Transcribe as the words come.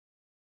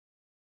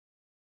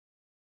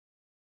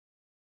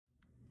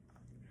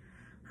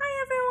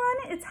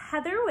it's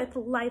Heather with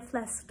Life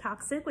Less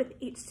Toxic with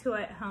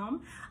H2O at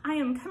Home. I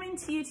am coming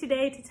to you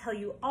today to tell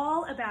you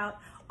all about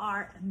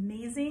our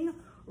amazing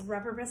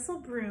Rubber Bristle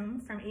Broom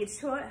from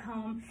H2O at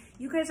Home.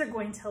 You guys are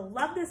going to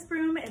love this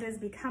broom. It has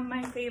become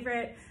my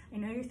favorite. I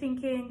know you're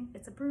thinking,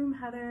 it's a broom,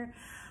 Heather,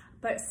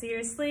 but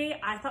seriously,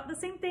 I thought the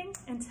same thing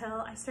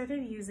until I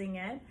started using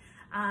it.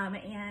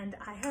 And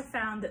I have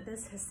found that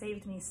this has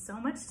saved me so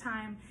much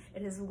time.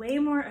 It is way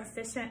more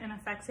efficient and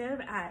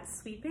effective at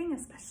sweeping,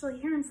 especially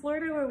here in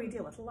Florida where we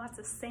deal with lots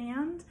of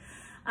sand,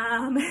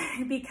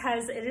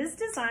 because it is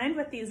designed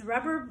with these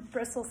rubber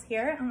bristles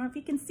here. I don't know if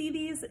you can see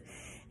these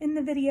in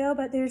the video,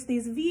 but there's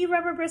these V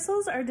rubber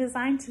bristles are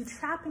designed to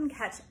trap and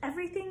catch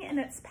everything in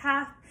its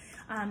path.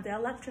 The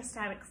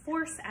electrostatic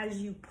force as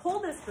you pull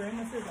this broom,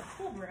 this is a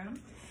pull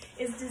broom,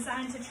 is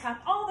designed to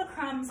trap all the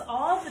crumbs,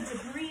 all the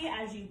debris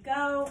as you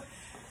go,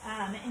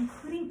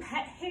 including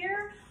pet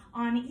hair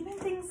on even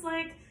things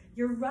like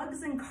your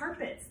rugs and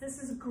carpets.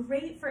 This is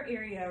great for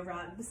area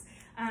rugs.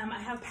 I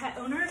have pet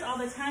owners all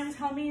the time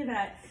tell me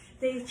that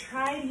they've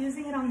tried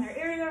using it on their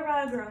area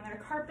rug or on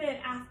their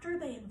carpet after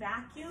they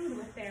vacuumed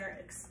with their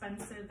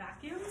expensive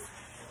vacuums,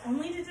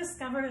 only to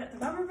discover that the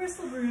Rubber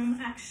Bristle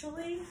Broom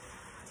actually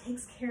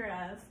takes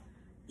care of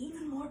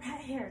even more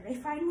pet hair. They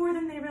find more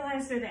than they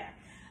realize are there.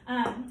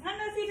 I don't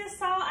know if you just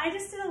saw, I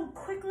just did a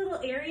quick little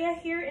area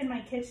here in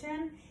my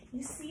kitchen.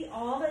 You see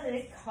all that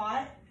it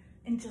caught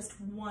in just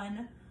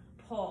one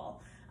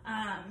pull.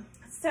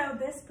 So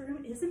this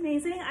broom is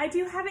amazing. I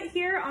do have it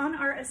here on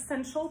our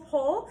essential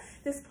pole.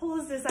 This pole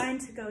is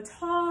designed to go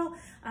tall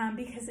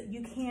because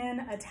you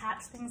can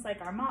attach things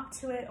like our mop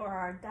to it or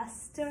our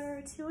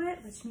duster to it,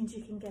 which means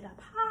you can get up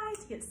high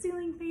to get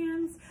ceiling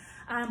fans.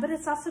 But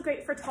it's also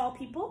great for tall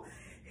people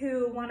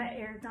who want an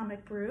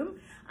ergonomic broom.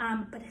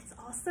 But it's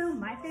also,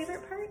 my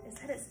favorite part is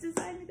that it's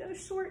designed to go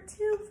short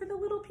too for the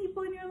little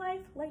people in your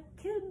life, like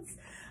kids,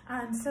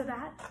 so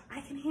that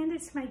I can hand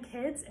it to my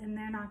kids and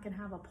they're not gonna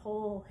have a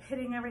pole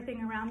hitting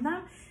everything around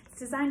them. It's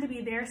designed to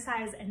be their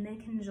size and they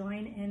can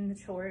join in the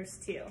chores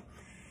too.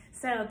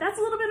 So that's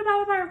a little bit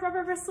about our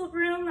Rubber Bristle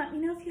Broom. Let me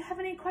know if you have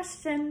any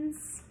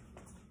questions.